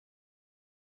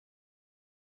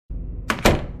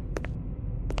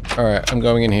Alright, I'm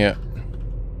going in here.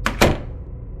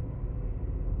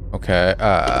 Okay,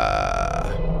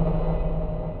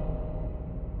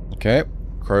 okay,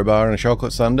 crowbar and a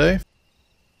chocolate sundae.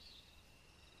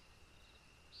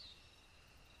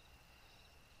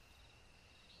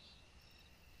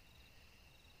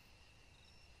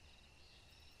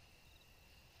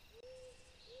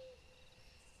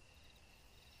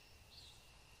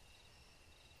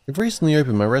 I've recently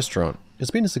opened my restaurant.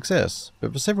 It's been a success,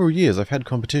 but for several years I've had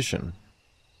competition.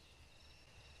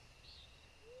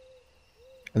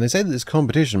 And they say that this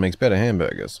competition makes better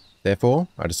hamburgers. Therefore,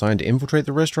 I decided to infiltrate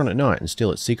the restaurant at night and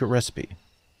steal its secret recipe.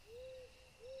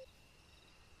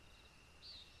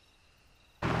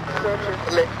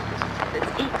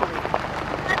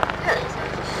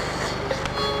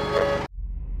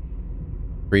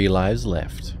 Three lives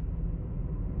left.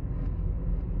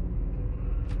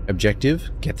 Objective,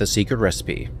 get the secret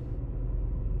recipe.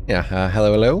 Yeah,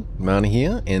 hello, Mana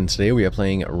here, and today we are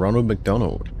playing Ronald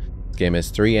McDonald. This game has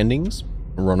 3 endings.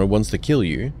 Ronald wants to kill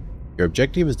you. Your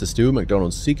objective is to steal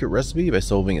McDonald's secret recipe by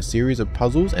solving a series of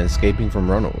puzzles and escaping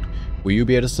from Ronald. Will you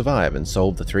be able to survive and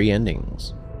solve the 3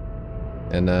 endings?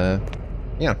 And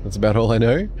yeah, that's about all I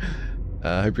know.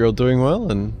 Hope you're all doing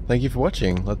well, and thank you for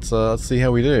watching. Let's see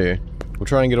how we do. We'll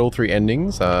try and get all 3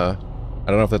 endings. I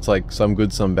don't know if that's like some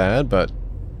good, some bad, but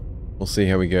we'll see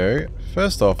how we go.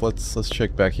 First off, let's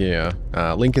check back here.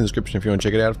 Link in the description if you want to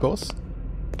check it out, of course.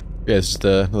 Yeah, it's just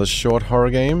another short horror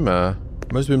game.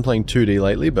 Most have been playing 2D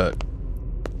lately, but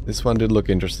this one did look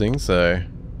interesting, so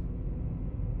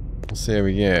we'll see how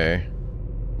we go.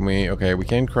 Okay, we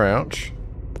can crouch.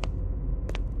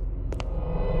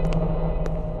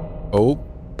 Oh.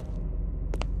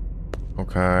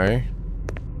 Okay.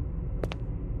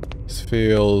 This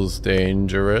feels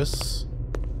dangerous.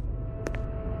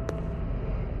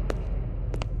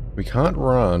 We can't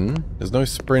run. There's no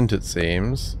sprint, it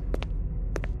seems.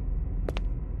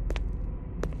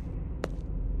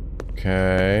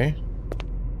 Okay.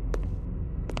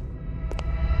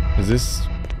 Is this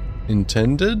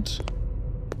intended?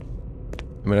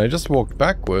 I mean, I just walked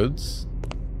backwards.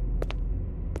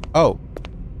 Oh.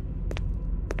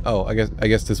 Oh, I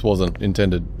guess this wasn't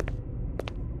intended.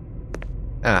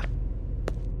 Ah.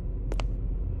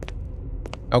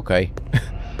 Okay.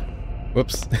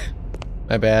 Whoops.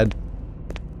 My bad.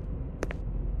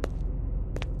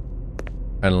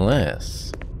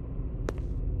 Unless...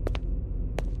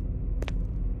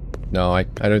 No, I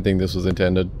don't think this was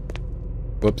intended.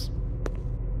 Whoops.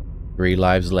 3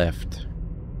 lives left.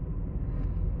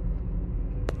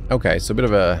 Okay, so a bit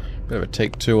of a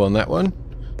take 2 on that one.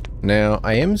 Now,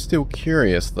 I am still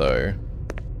curious though.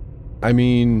 I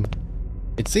mean,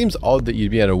 it seems odd that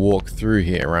you'd be able to walk through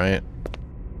here, right?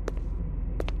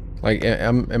 Like,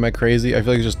 am I crazy? I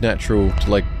feel like it's just natural to,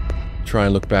 like, try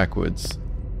and look backwards.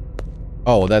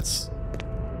 Oh, that's...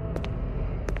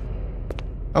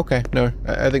 Okay, no,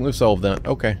 I think we've solved that.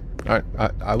 Okay, alright,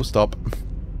 I will stop.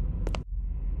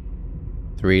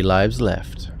 3 lives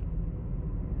left.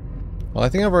 Well, I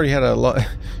think I've already had a lot...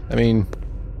 I mean...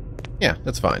 Yeah,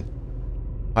 that's fine.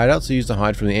 Hideouts are used to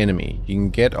hide from the enemy. You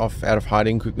can get out of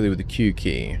hiding quickly with the Q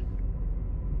key.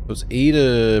 So it's E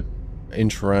to...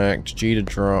 interact, G to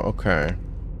draw, okay.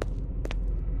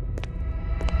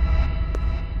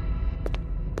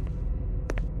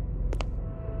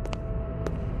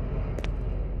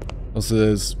 Also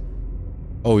there's...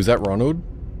 Oh, is that Ronald?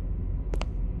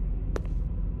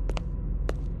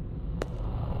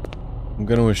 I'm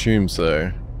gonna assume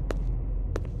so.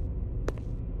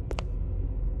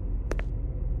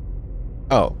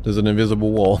 Oh, there's an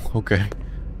invisible wall, okay.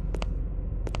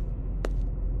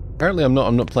 Apparently I'm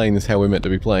not playing this how we're meant to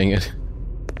be playing it.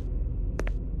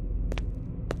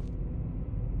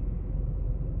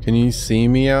 Can you see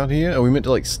me out here? Are we meant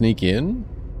to like sneak in?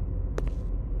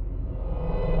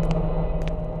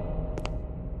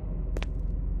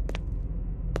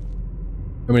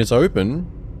 I mean, it's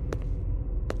open.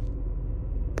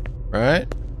 Right?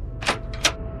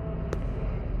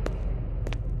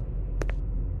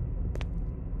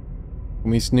 Can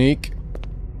we sneak?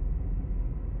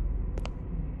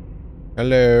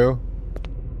 Hello.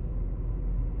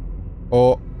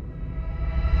 Oh.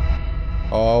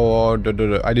 Oh,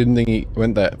 I didn't think he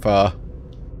went that far.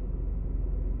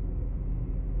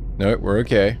 No, we're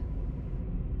okay.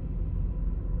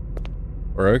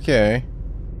 We're okay.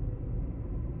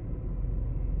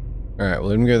 Alright, well,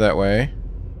 let him go that way.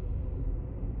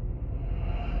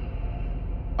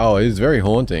 Oh, it is very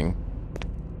haunting.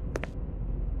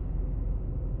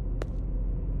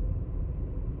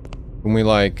 Can we,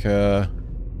 like,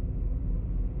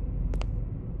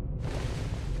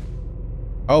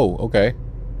 Oh, okay.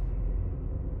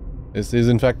 This is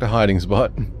in fact a hiding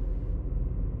spot.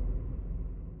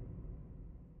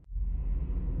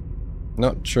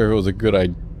 Not sure if it was a good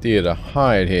idea to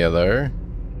hide here though.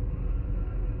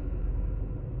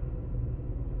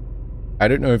 I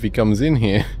don't know if he comes in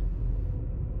here.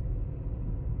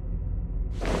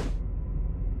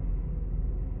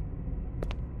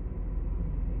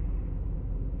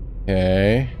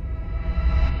 Okay.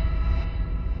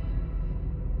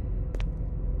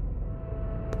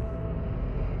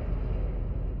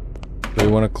 Do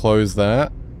we want to close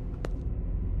that?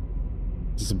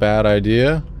 Is this a bad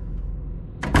idea?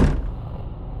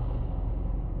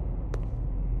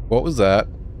 What was that?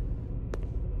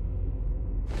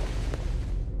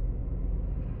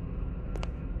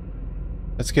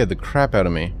 That scared the crap out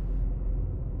of me.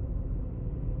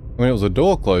 I mean, it was a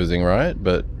door closing, right?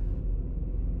 But...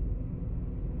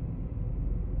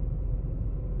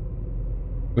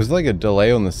 was there like a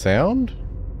delay on the sound?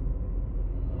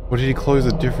 Or did he close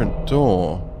a different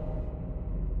door?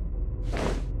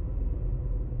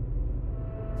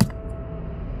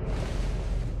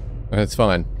 That's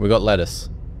fine. We got lettuce.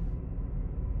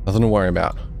 Nothing to worry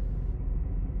about.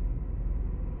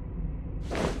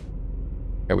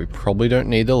 Okay, we probably don't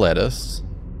need the lettuce.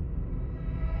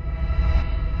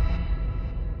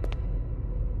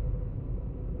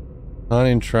 Can't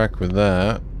interact with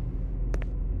that.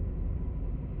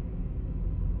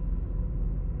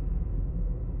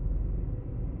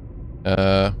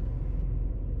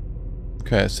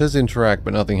 Okay, it says interact,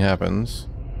 but nothing happens.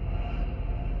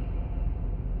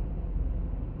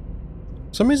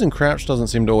 For some reason, crouch doesn't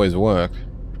seem to always work.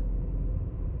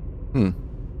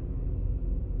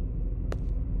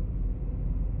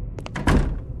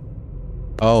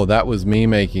 Oh, that was me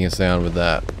making a sound with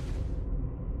that.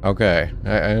 Okay,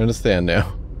 I understand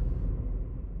now.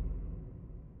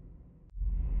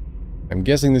 I'm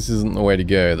guessing this isn't the way to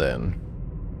go then.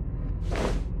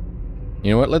 You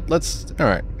know what? Let's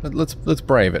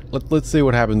brave it. Let's see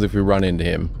what happens if we run into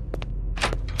him.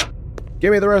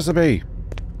 Give me the recipe.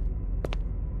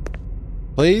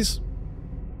 Please?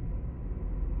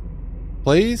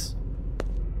 Please?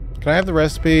 Can I have the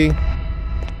recipe?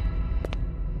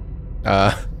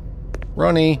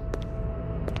 Ronnie.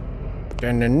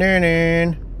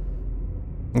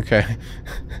 Okay.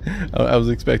 I was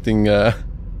expecting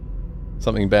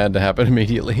something bad to happen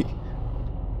immediately.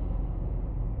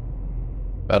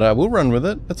 But we'll run with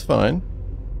it. That's fine.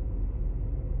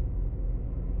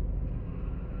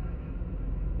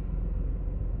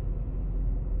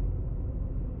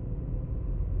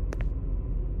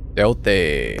 Out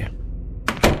there.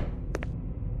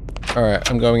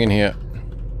 Alright, I'm going in here.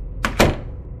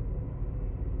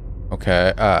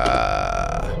 Okay,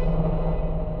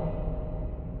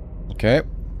 okay,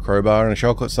 crowbar and a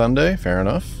chocolate sundae, fair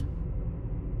enough.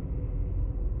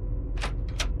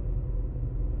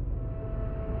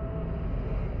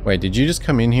 Wait, did you just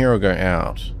come in here or go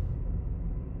out?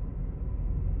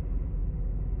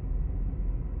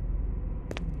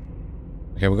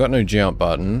 Okay, we've got no jump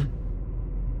button.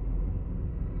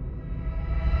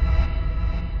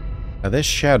 Are there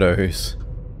shadows?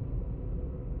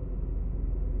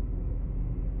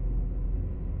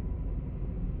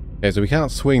 Okay, so we can't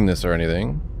swing this or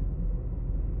anything.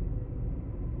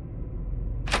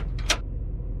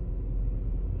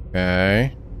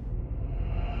 Okay.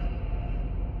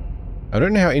 I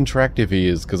don't know how interactive he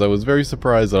is, because I was very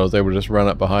surprised that I was able to just run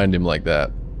up behind him like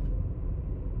that.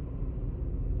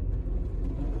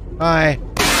 Hi!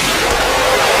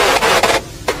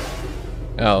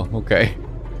 Oh, okay.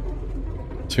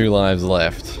 2 lives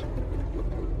left.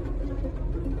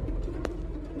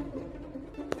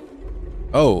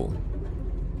 Oh.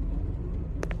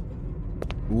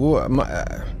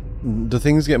 Do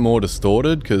things get more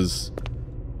distorted? Because...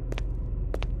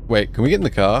 wait, can we get in the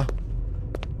car?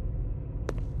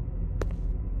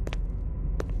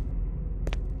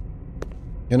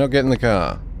 You're not getting in the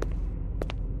car.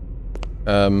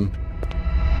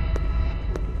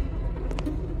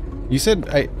 You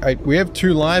said we have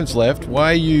 2 lives left.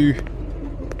 Why are you...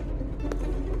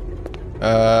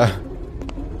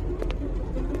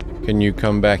 Can you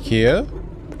come back here?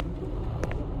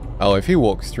 Oh, if he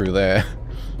walks through there.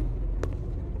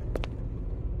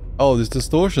 Oh, this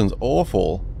distortion's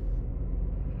awful.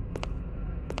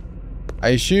 I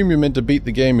assume you're meant to beat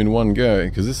the game in one go,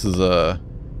 because this is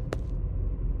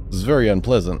very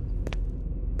unpleasant.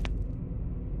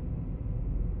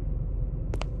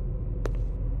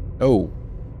 Oh.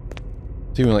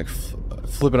 It's even like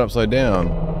flipping upside down.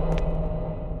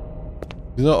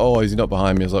 He's not, oh, he's not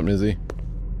behind me or something, is he?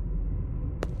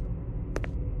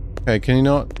 Okay, can he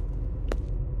not?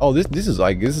 Oh, this is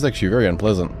actually very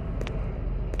unpleasant.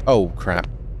 Oh, crap.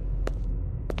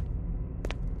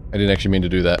 I didn't actually mean to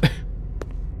do that.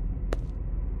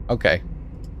 Okay.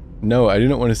 No, I do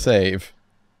not want to save.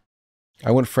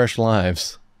 I want fresh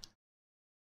lives.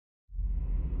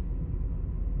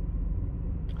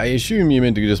 I assume you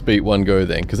meant to just beat one go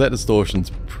then, because that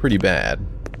distortion's pretty bad.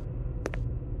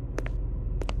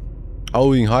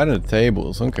 Oh, you can hide under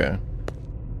tables, okay.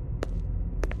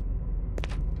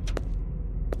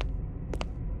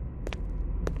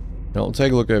 Now, I'll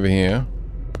take a look over here.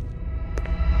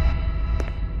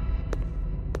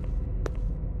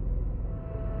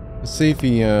 Let's see if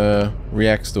he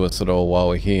reacts to us at all while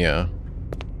we're here.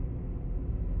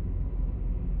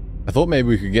 I thought maybe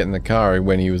we could get in the car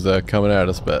when he was coming at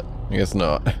us, but I guess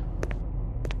not.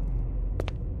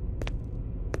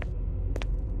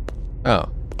 Oh,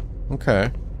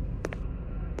 okay.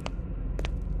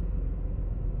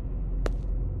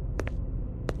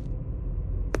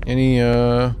 Any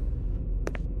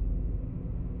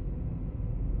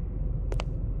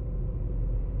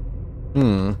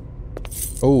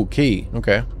Oh, key.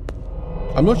 Okay.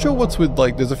 I'm not sure what's with,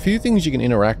 like, there's a few things you can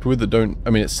interact with that don't... I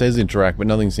mean, it says interact, but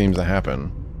nothing seems to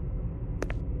happen.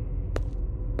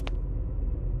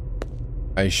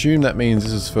 I assume that means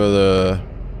this is for the...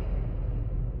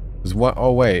 There's what?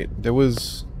 Oh, wait. There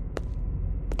was...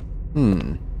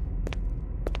 Because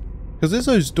there's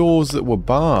those doors that were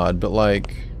barred, but,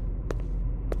 like...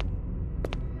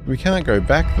 We can't go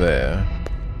back there.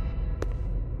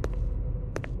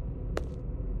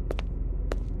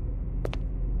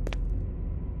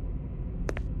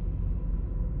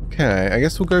 Okay, I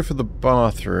guess we'll go for the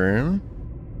bathroom.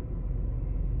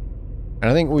 And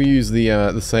I think we'll use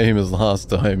the same as last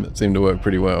time. It seemed to work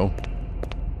pretty well.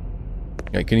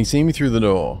 Okay, can you see me through the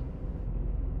door?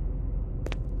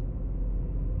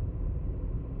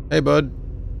 Hey, bud.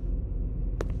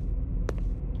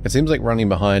 It seems like running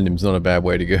behind him's not a bad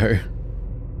way to go.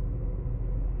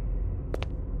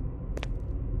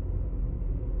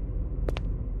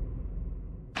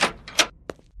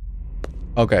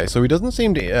 Okay, so he doesn't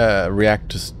seem to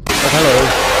react to... Oh, hello!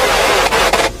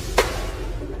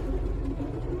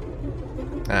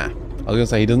 Ah, I was gonna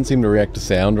say he doesn't seem to react to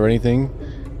sound or anything,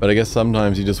 but I guess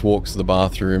sometimes he just walks to the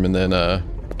bathroom and then,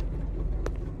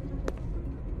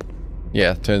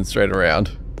 yeah, turns straight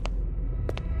around.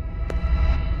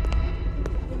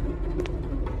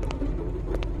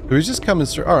 So he's just coming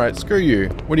straight... Alright, screw you.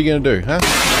 What are you gonna do, huh?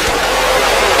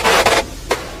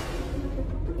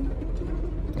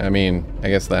 I mean, I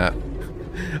guess that.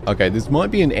 Okay, this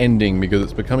might be an ending because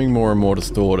it's becoming more and more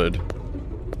distorted.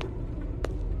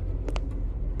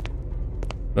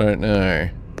 Don't know.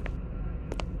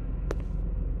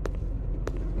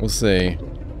 We'll see.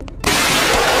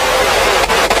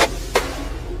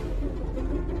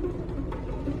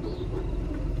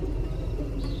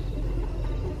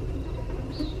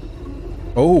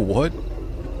 Oh, what?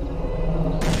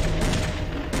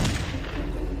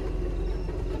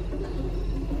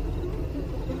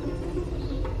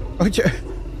 Oh,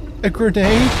 a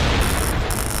grenade?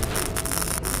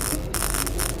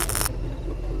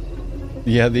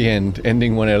 Yeah, the end.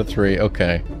 Ending 1 out of 3.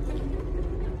 Okay.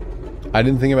 I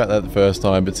didn't think about that the first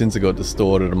time, but since it got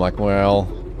distorted, I'm like, well,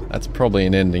 that's probably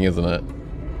an ending, isn't it?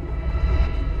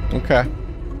 Okay.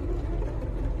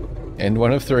 End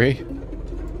 1 of 3.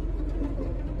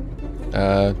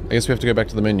 I guess we have to go back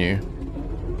to the menu.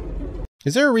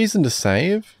 Is there a reason to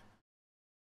save?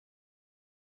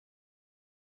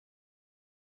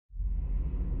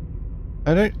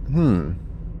 I don't...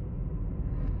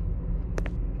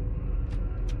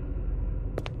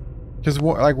 Because,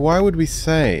 like, why would we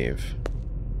save?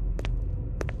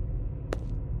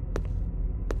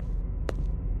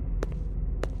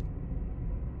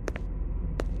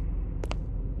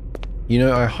 You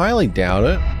know, I highly doubt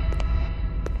it.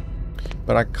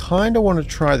 But I kind of want to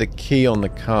try the key on the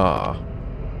car.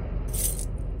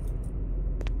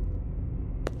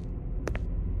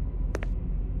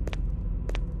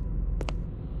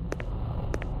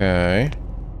 Okay.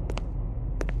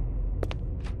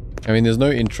 I mean, there's no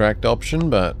interact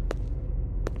option, but...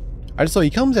 I just thought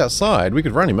he comes outside, we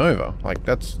could run him over. Like,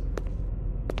 that's...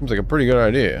 Seems like a pretty good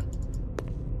idea.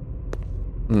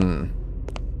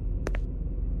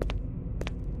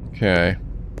 Okay.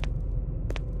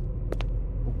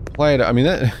 Play it. I mean,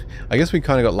 that... I guess we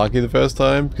kind of got lucky the first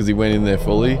time, because he went in there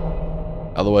fully.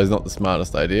 Otherwise, not the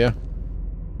smartest idea.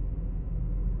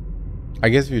 I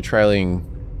guess if you're trailing...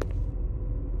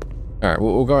 Alright,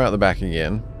 we'll go out the back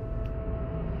again.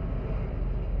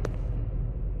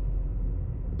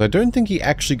 I don't think he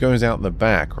actually goes out the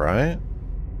back, right?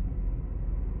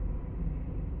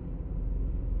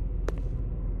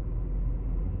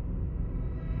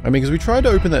 I mean, because we tried to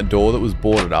open that door that was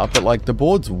boarded up, but like the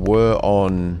boards were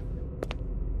on...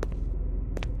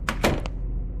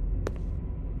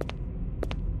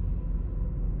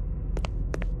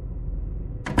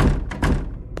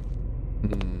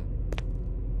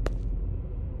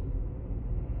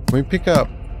 Can we pick up...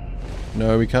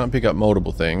 No, we can't pick up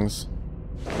multiple things.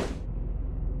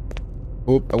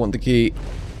 Oop, I want the key.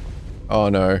 Oh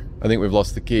no, I think we've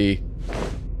lost the key.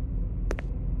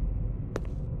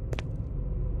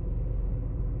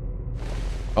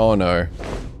 Oh no.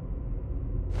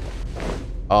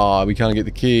 Ah, we can't get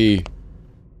the key.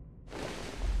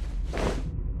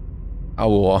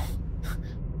 Oh well.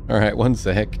 Alright, one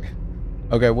sec.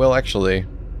 Okay, well actually...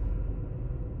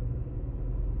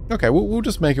 Okay, we'll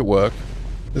just make it work.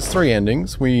 There's 3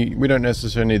 endings. We don't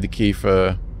necessarily need the key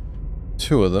for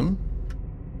 2 of them.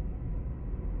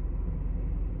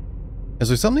 And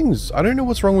so something's... I don't know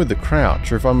what's wrong with the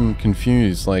crouch, or if I'm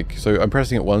confused. Like, so I'm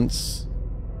pressing it once.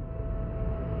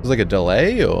 There's like a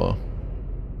delay, or...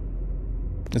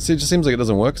 It just seems like it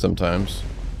doesn't work sometimes.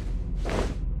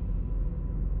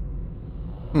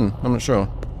 I'm not sure.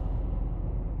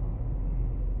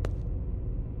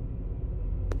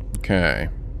 Okay.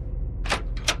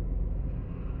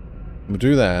 We'll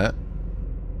do that.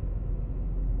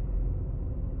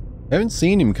 I haven't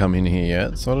seen him come in here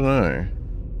yet, so I don't know.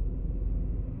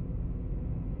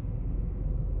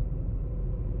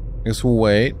 I guess we'll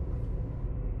wait.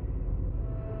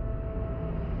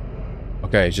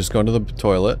 Okay, he's just gone to the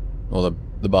toilet, or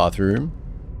the bathroom.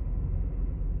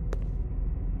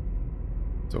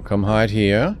 So we'll come hide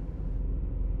here.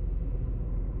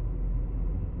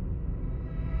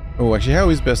 Oh, actually, how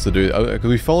is best to do it? Because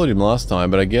we followed him last time,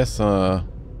 but I guess, I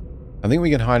think we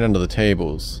can hide under the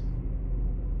tables.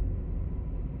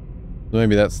 So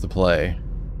maybe that's the play.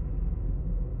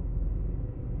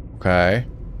 Okay.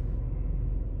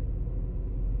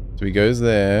 So he goes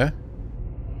there.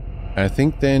 And I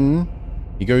think then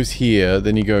he goes here,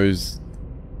 then he goes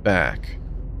back.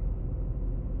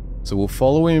 So we'll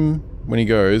follow him when he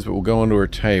goes, but we'll go onto a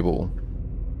table.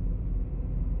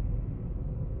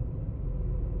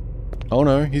 Oh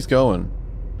no, he's going.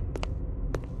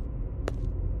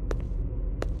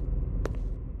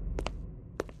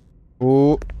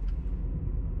 Oh.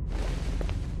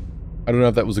 I don't know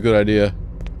if that was a good idea.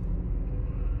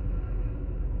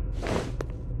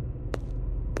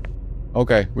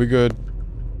 Okay, we're good.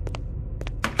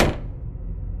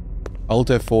 Alt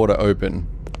F4 to open.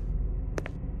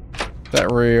 Is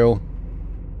that real?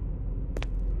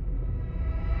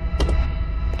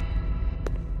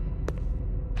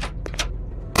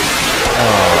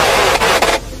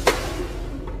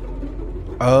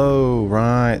 Oh,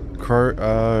 right.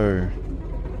 Oh.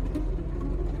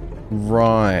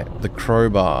 Right. The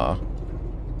crowbar.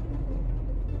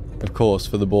 Of course,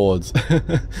 for the boards.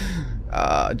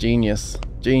 Genius.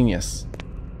 Genius.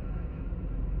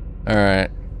 Alright.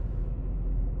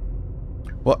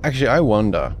 Well, actually, I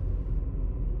wonder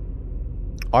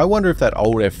if that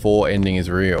old F4 ending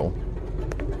is real.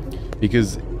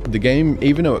 Because the game,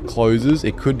 even though it closes,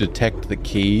 it could detect the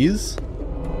keys.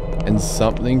 And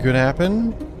something could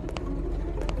happen?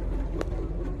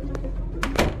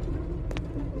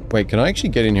 Wait, can I actually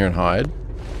get in here and hide?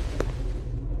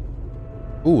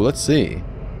 Ooh, let's see.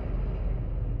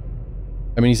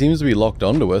 I mean, he seems to be locked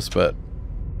onto us, but...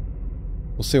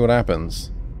 We'll see what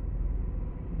happens.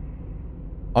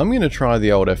 I'm gonna try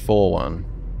the old F4 one.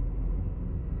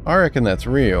 I reckon that's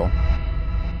real.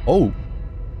 Oh!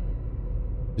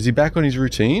 Is he back on his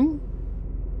routine?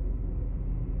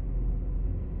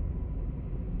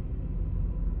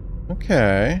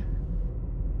 Okay.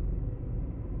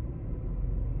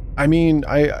 I mean,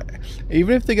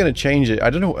 even if they're gonna change it, I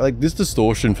don't know, like, this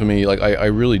distortion for me, like, I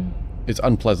really, it's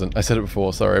unpleasant. I said it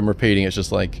before, sorry, I'm repeating, it's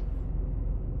just like,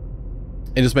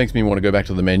 it just makes me want to go back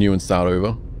to the menu and start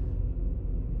over.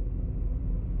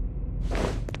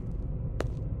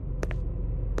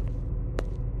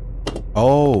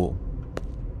 Oh.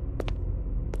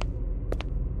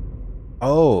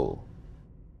 Oh.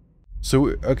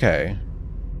 So, okay.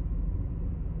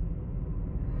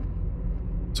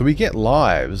 So we get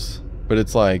lives, but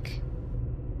it's like...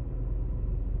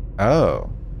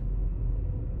 Oh.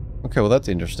 Okay, well that's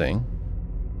interesting.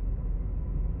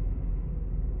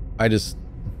 Hi,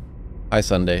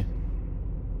 Sunday.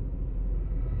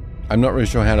 I'm not really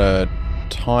sure how to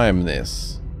time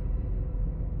this.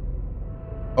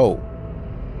 Oh.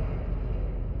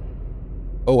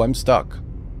 Oh, I'm stuck.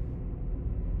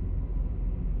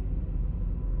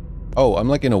 Oh, I'm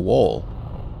like in a wall.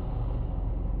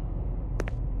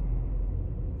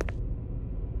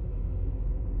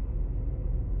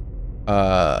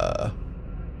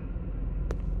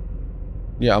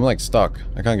 Yeah, I'm like stuck.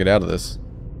 I can't get out of this.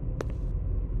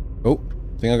 Oh,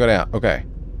 I think I got out. Okay.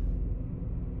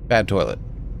 Bad toilet.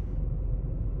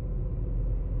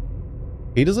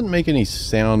 He doesn't make any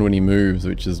sound when he moves,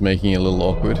 which is making it a little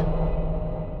awkward.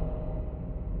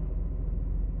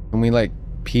 Can we, like,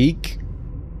 peek?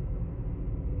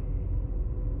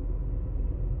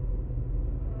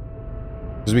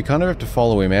 Because we kind of have to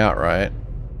follow him out, right?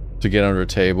 To get under a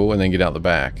table and then get out the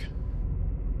back.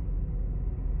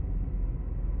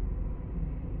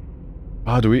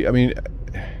 Ah, do we? I mean...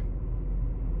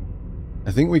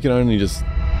 I think we can only just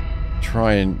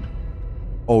try and...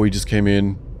 Oh, he just came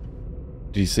in.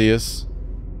 Did he see us?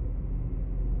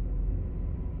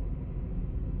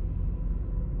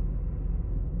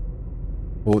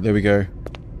 Oh, there we go.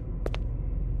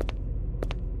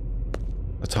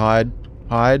 Let's hide.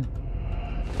 Hide.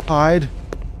 Hide.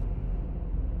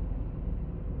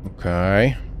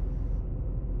 Okay.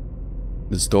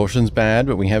 The distortion's bad,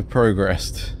 but we have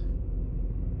progressed.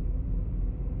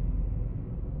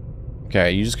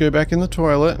 Okay, you just go back in the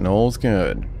toilet and all's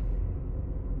good.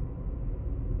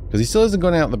 Because he still hasn't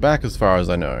gone out the back as far as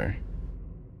I know.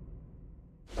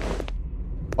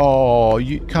 Oh,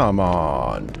 you... Come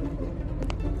on.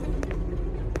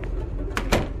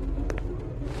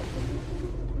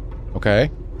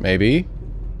 Okay, maybe.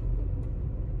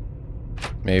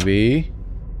 Maybe.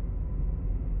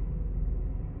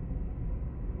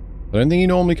 I don't think he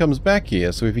normally comes back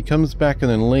here, so if he comes back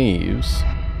and then leaves,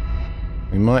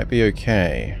 we might be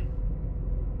okay.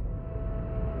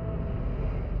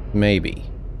 Maybe.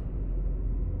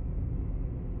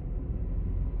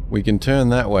 We can turn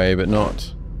that way, but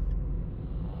not...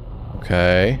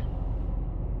 Okay.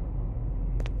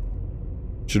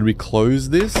 Should we close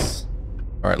this?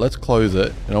 Alright, let's close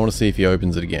it, and I want to see if he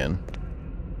opens it again.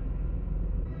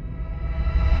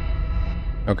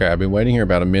 Okay, I've been waiting here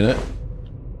about a minute.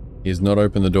 He has not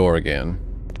opened the door again.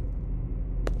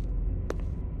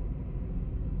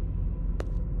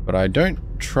 But I don't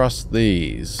trust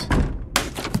these.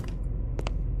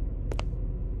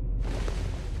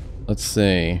 Let's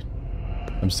see.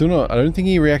 I'm still not... I don't think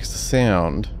he reacts to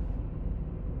sound.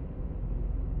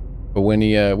 But when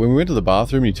he, when we went to the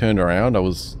bathroom, he turned around. I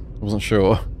wasn't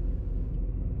sure.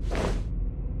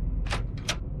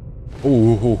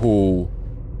 Ooh.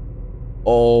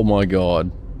 Oh my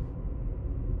god.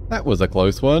 That was a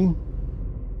close one.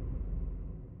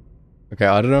 Okay,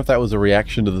 I don't know if that was a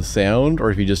reaction to the sound or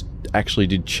if he just actually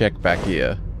did check back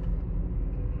here.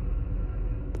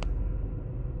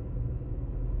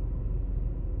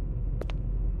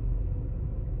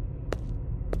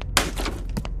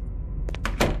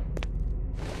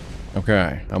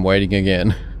 Okay, I'm waiting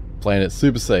again. Playing it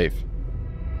super safe.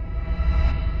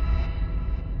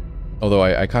 Although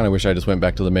I kind of wish I just went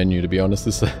back to the menu, to be honest.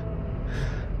 This,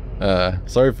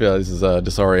 sorry if this is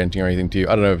disorienting or anything to you.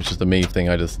 I don't know if it's just a me thing.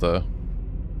 I just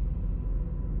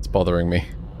it's bothering me.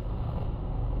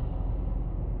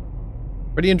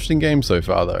 Pretty interesting game so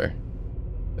far, though.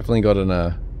 Definitely got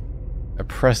an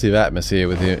oppressive atmosphere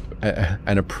with him.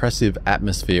 An oppressive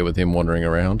atmosphere with him wandering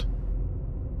around.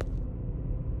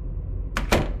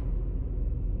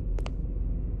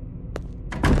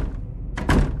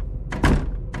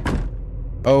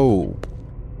 Oh.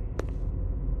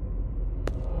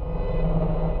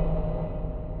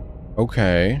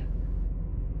 Okay.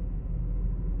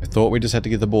 I thought we just had to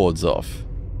get the boards off.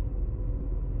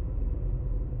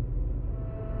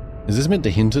 Is this meant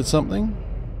to hint at something?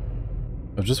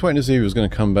 I was just waiting to see if he was going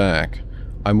to come back.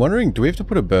 I'm wondering, do we have to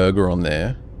put a burger on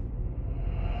there?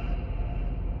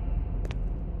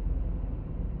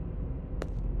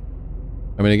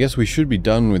 I mean, I guess we should be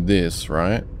done with this,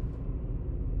 right?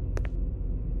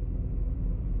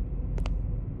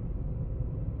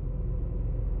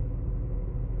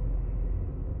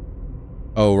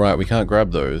 Oh, right, we can't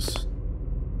grab those.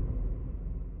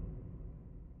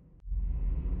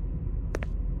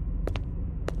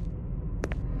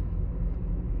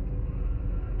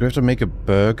 Do we have to make a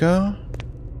burger?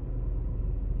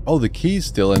 Oh, the key's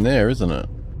still in there, isn't it?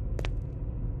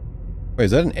 Wait,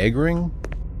 is that an egg ring?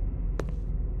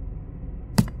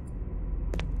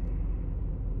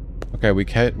 Okay, we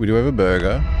do have a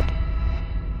burger.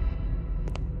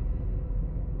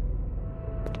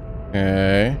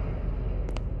 Okay.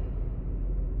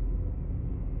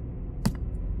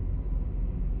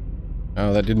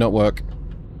 Oh, that did not work.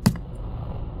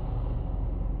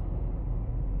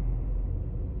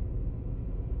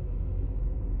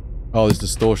 Oh, this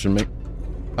distortion me.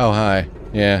 Oh, hi.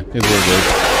 Yeah, it's all good.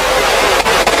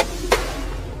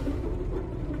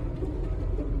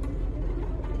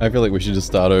 I feel like we should just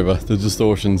start over. The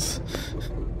distortions.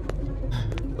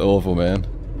 They're awful, man.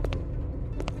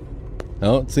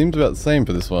 Oh, it seems about the same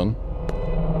for this one.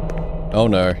 Oh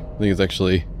no, I think it's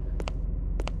actually...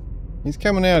 He's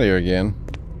coming out here again.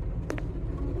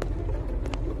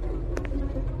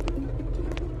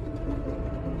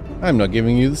 I'm not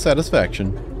giving you the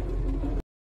satisfaction.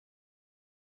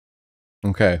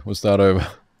 Okay, we'll start over.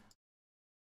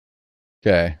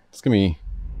 Okay, it's gonna be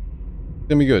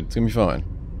good, it's gonna be fine.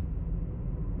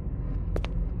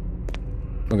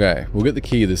 Okay, we'll get the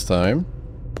key this time.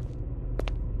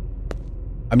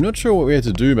 I'm not sure what we had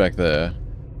to do back there.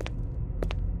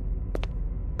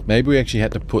 Maybe we actually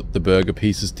had to put the burger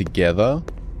pieces together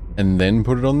and then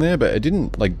put it on there, but it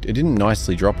didn't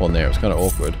nicely drop on there. It was kind of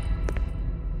awkward.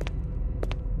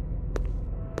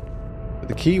 But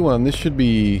the key one, this should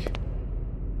be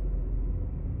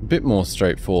a bit more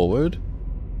straightforward.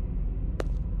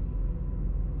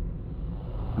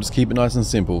 Just keep it nice and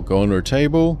simple. Go under a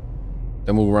table,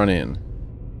 then we'll run in.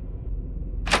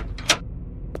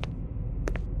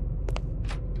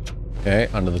 Okay,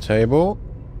 under the table.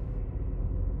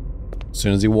 As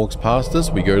soon as he walks past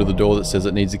us, we go to the door that says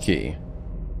it needs a key.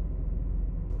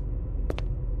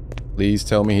 Please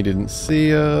tell me he didn't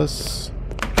see us.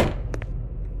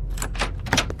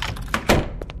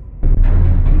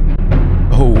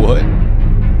 Oh, what?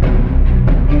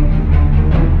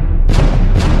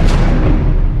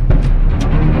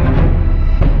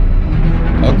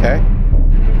 Okay.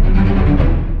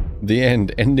 The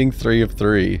end. Ending 3 of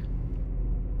 3.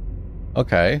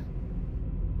 Okay.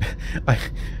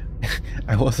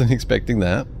 I wasn't expecting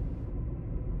that.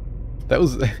 That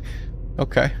was...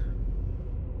 Okay.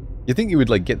 You think you would,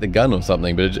 like, get the gun or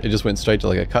something, but it just went straight to,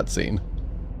 like, a cutscene.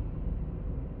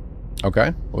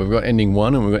 Okay. Well, we've got ending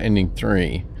 1 and we've got ending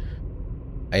 3.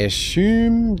 I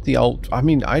assume the alt... I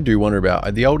mean, I do wonder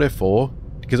about the alt F4,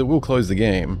 because it will close the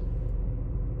game.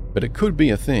 But it could be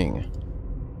a thing.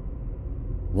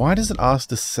 Why does it ask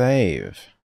to save?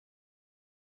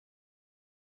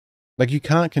 Like, you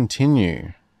can't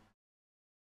continue.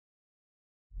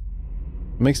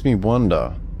 Makes me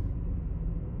wonder.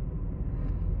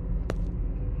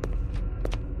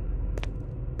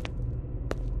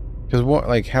 Because what,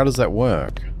 like, how does that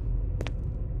work?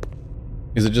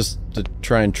 Is it just to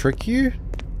try and trick you?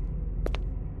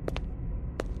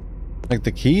 Like,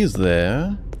 the key is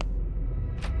there.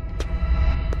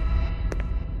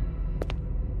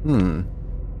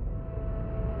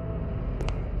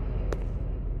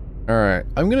 Alright,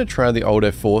 I'm gonna try the old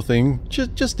F4 thing,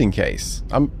 just in case.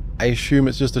 I assume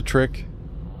it's just a trick,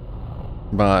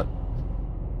 but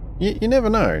you never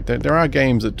know. There are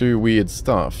games that do weird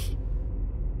stuff.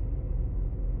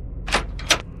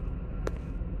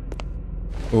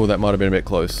 Oh, that might have been a bit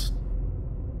close.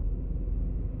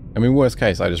 I mean, worst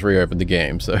case, I just reopened the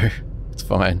game, so it's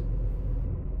fine.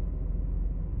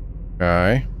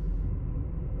 Okay.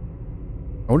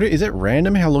 I wonder, is it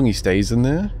random how long he stays in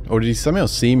there? Or did he somehow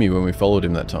see me when we followed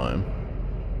him that time?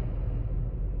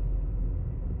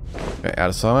 Okay, out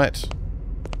of sight.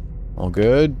 All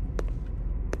good.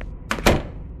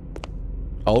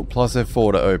 Alt plus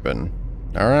F4 to open.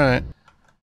 Alright.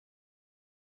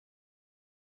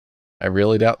 I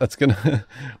really doubt that's gonna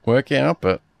work out,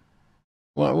 but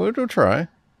well, we'll try.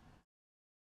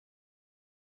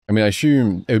 I mean, I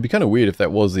assume it would be kind of weird if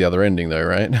that was the other ending though,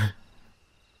 right?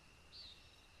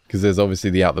 Because there's obviously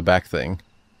the out the back thing.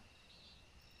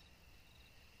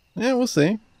 Yeah, we'll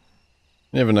see. You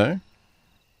never know.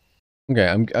 Okay,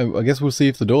 I guess we'll see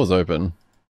if the door's open.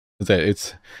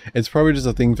 It's probably just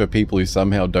a thing for people who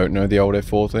somehow don't know the old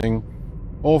F4 thing.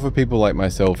 Or for people like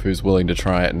myself who's willing to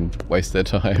try it and waste their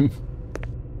time.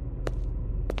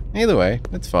 Either way,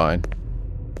 it's fine.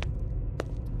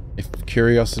 If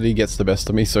curiosity gets the best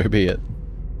of me, so be it.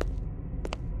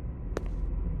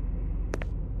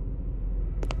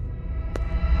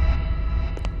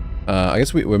 I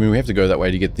guess we have to go that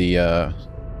way to get the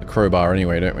crowbar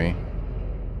anyway, don't we?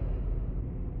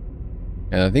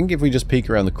 And I think if we just peek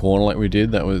around the corner like we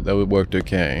did, that would worked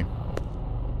okay.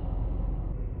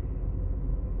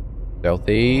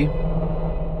 Stealthy.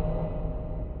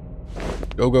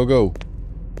 Go, go, go.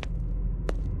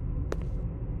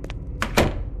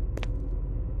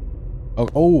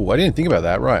 Oh, I didn't think about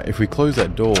that. Right, if we close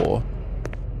that door,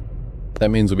 that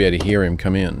means we'll be able to hear him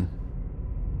come in.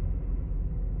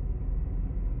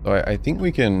 So I think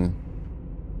we can...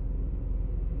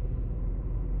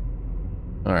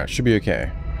 Alright, should be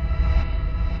okay.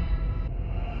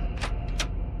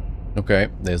 Okay,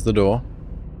 there's the door.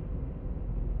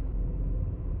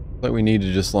 Like we need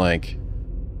to just like...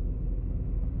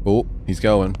 Oh, he's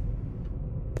going.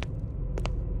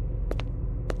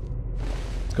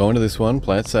 Let's go into this one,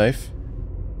 play it safe.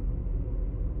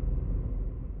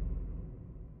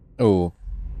 Oh,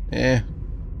 Eh,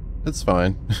 that's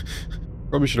fine.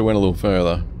 Probably should have went a little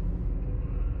further.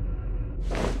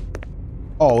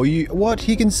 Oh, what?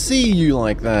 He can see you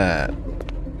like that.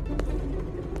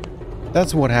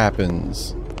 That's what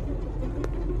happens.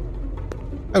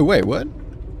 Oh, wait, what?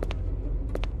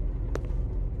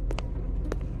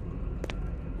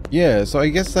 Yeah, so I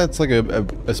guess that's like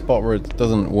a spot where it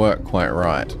doesn't work quite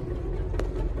right.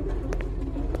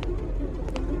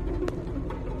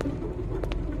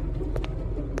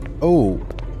 Oh.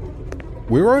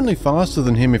 We're only faster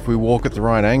than him if we walk at the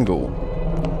right angle.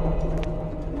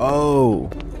 Oh.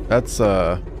 That's,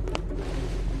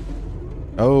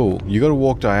 Oh, you gotta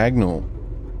walk diagonal.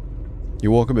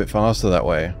 You walk a bit faster that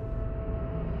way.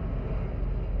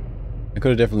 I could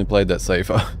have definitely played that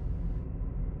safer.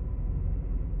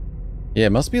 Yeah,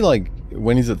 it must be like,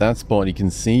 when he's at that spot, he can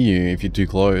see you if you're too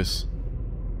close.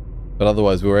 But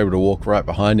otherwise, we were able to walk right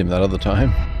behind him that other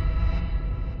time.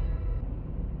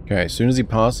 Okay, as soon as he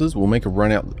passes, we'll make a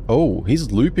run out. Oh, he's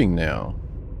looping now.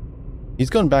 He's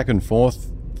gone back and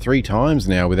forth 3 times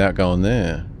now without going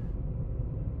there.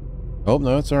 Oh,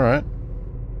 no, it's alright.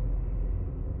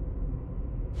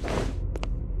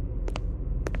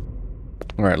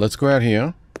 Alright, let's go out here.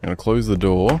 I'm gonna close the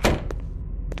door.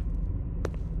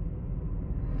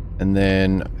 And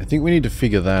then, I think we need to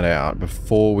figure that out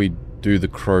before we do the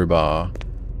crowbar.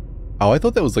 Oh, I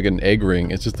thought that was like an egg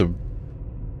ring. It's just a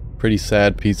pretty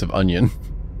sad piece of onion.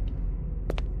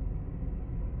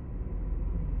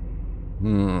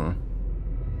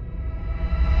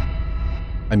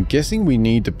 I'm guessing we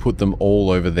need to put them all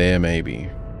over there,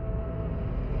 maybe.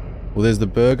 Well, there's the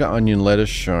burger, onion, lettuce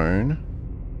shown.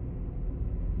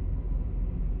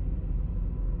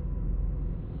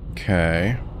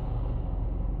 Okay.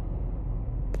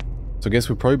 So I guess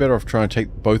we're probably better off trying to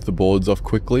take both the boards off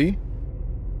quickly.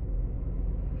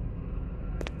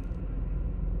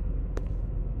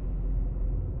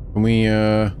 Can we,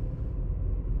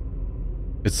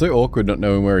 It's so awkward not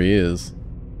knowing where he is.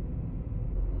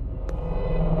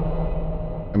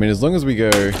 I mean, as long as we go...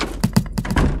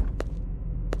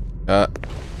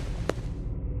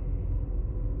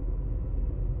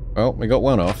 Well, we got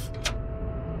one off.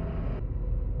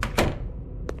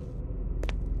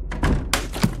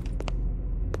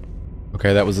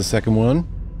 Okay, that was the second one.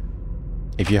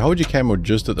 If you hold your camera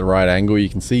just at the right angle, you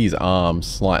can see his arms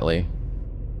slightly.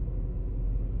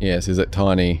 Yes, is it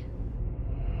tiny?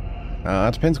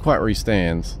 It depends quite where he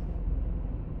stands.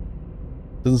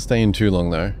 Doesn't stay in too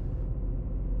long though.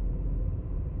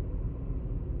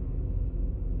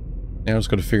 Now I've just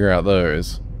got to figure out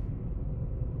those.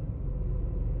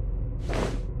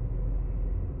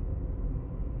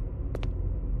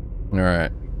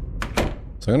 Alright.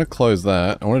 So I'm going to close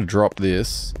that. I want to drop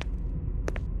this.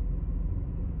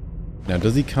 Now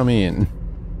does he come in?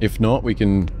 If not, we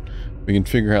can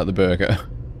figure out the burger.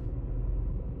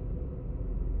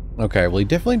 Okay, well he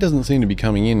definitely doesn't seem to be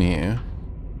coming in here.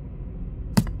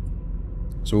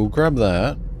 So we'll grab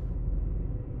that.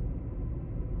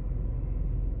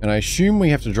 And I assume we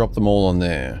have to drop them all on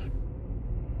there.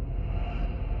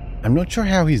 I'm not sure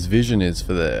how his vision is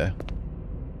for there.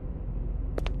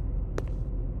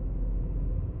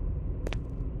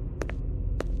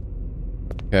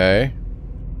 Okay.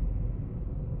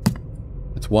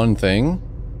 That's one thing.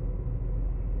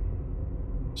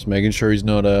 Just making sure he's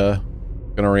not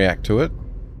gonna react to it.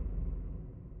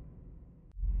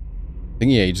 I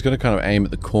think, yeah, you just gotta kind of aim at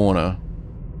the corner.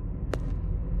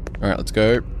 Alright, let's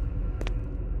go.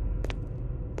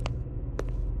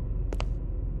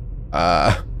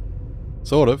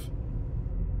 Sort of.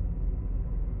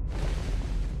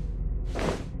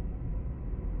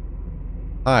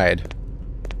 Hide.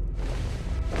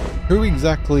 Who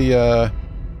exactly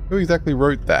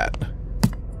wrote that?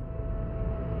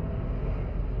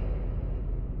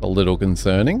 A little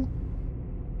concerning.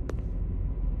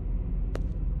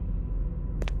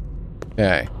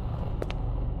 Okay.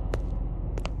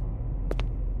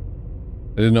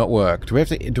 It did not work. Do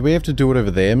we have to do it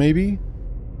over there, maybe?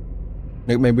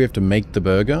 Maybe we have to make the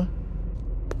burger?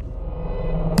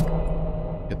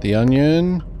 Get the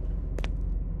onion.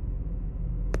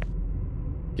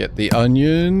 Get the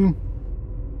onion.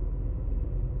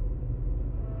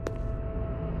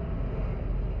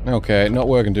 Okay, not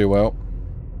working too well.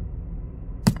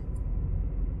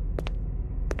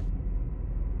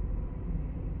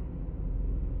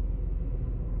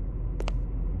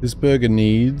 This burger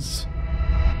needs...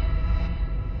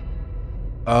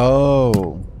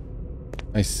 Oh.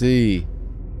 I see.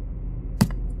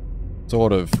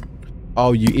 Sort of.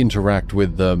 Oh, you interact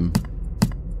with them.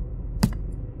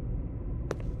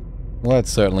 Well, that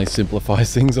certainly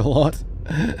simplifies things a lot.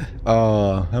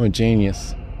 Oh, I'm a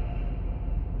genius.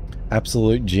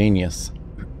 Absolute genius.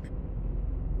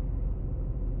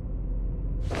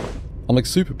 I'm like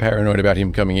super paranoid about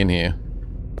him coming in here.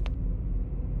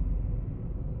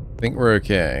 I think we're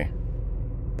okay.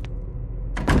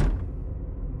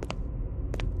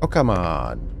 Oh, come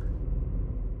on.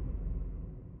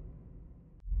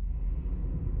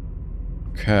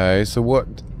 Okay, so what?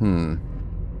 I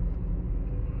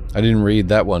didn't read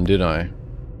that one, did I?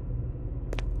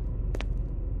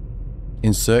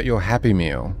 Insert your Happy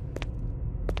Meal.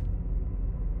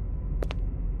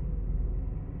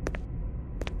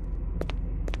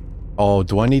 Oh,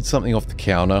 do I need something off the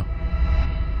counter?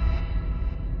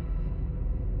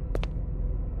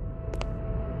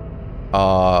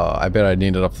 I bet I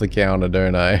need it off the counter,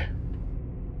 don't I?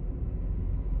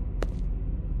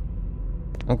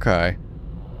 Okay.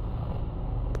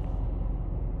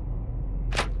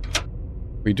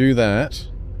 We do that.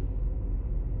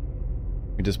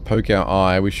 We just poke our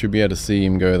eye. We should be able to see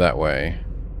him go that way.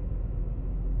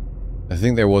 I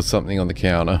think there was something on the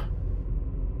counter.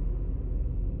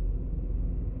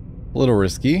 A little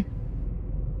risky.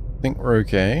 I think we're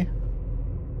okay.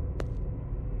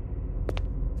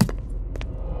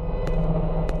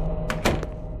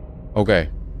 Okay.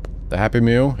 The Happy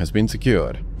Meal has been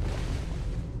secured.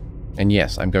 And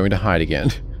yes, I'm going to hide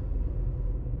again.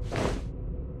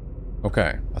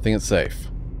 Okay, I think it's safe.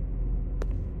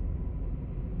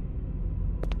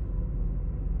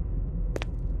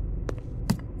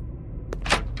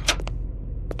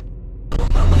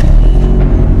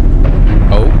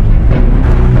 Oh.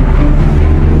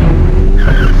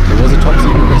 There was a top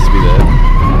secret recipe there.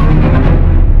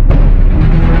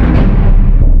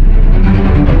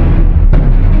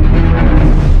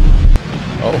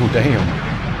 Oh, damn.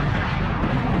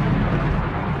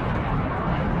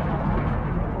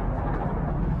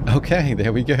 Okay,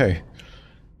 there we go.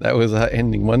 That was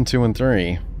ending 1, 2, and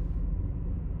 3.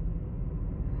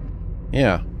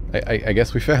 Yeah, I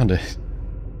guess we found it.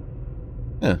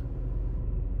 Yeah.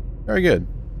 Very good.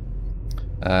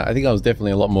 I think I was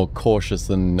definitely a lot more cautious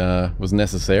than was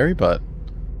necessary, but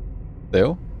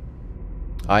still.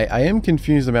 I am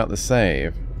confused about the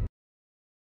save.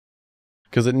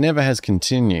 Because it never has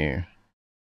continue.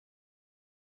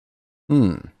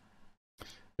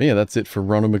 But yeah, that's it for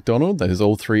Ronald McDonald. That is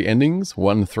all 3 endings.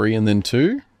 1, 3, and then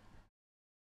 2.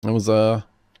 That was,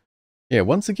 yeah,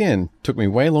 once again, took me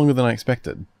way longer than I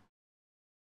expected.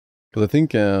 Because I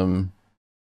think, oh,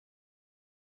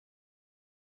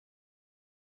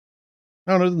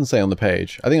 no, it doesn't say on the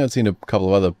page. I think I've seen a couple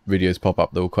of other videos pop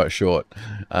up that were quite short.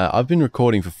 I've been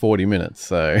recording for 40 minutes,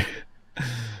 so...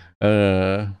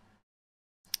 but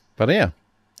yeah,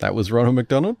 that was Ronald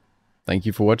McDonald. Thank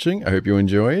you for watching. I hope you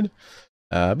enjoyed.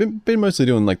 Been mostly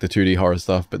doing like the 2D horror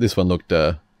stuff, but this one looked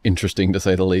interesting to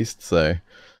say the least, so...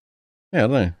 Yeah, I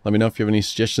don't know. Let me know if you have any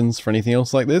suggestions for anything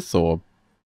else like this, or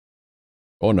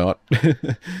not.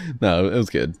 No, it was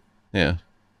good. Yeah.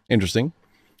 Interesting.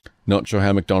 Not sure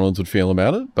how McDonald's would feel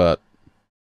about it, but...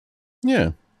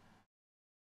 Yeah.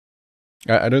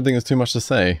 I don't think there's too much to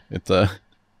say. It's, it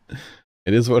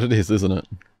is what it is, isn't it?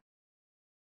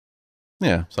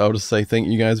 Yeah, so I'll just say thank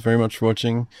you guys very much for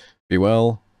watching. Be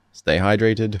well, stay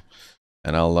hydrated,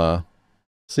 and I'll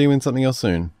see you in something else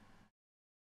soon.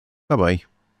 Bye-bye.